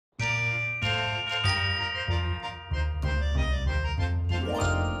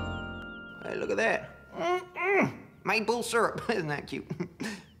Hey, look at that. Maple syrup. Isn't that cute?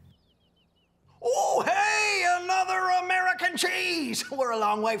 Oh, hey, another American cheese. We're a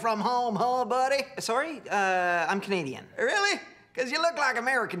long way from home, huh, buddy? Sorry, I'm Canadian. Really? Because you look like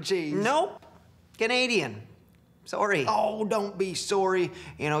American cheese. Nope. Canadian. Sorry. Oh, don't be sorry.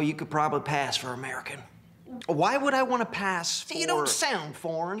 You know, you could probably pass for American. Why would I want to pass for... See, you don't sound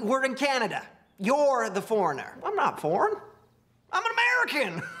foreign. We're in Canada. You're the foreigner. I'm not foreign. I'm an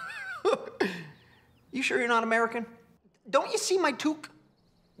American. You sure you're not American? Don't you see my toque?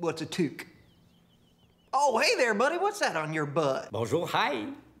 What's a toque? Oh, hey there, buddy. What's that on your butt? Bonjour, hi.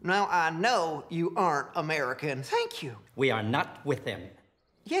 Now, I know you aren't American. Thank you. We are not with them.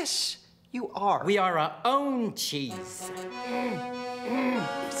 Yes, you are. We are our own cheese.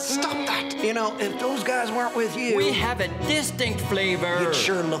 Stop that. You know, if those guys weren't with you... We have a distinct flavor. You'd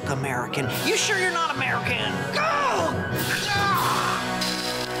sure look American. You sure you're not American? Go!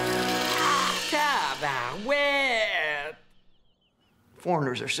 Webb.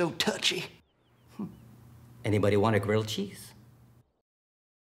 Foreigners are so touchy. Anybody want a grilled cheese?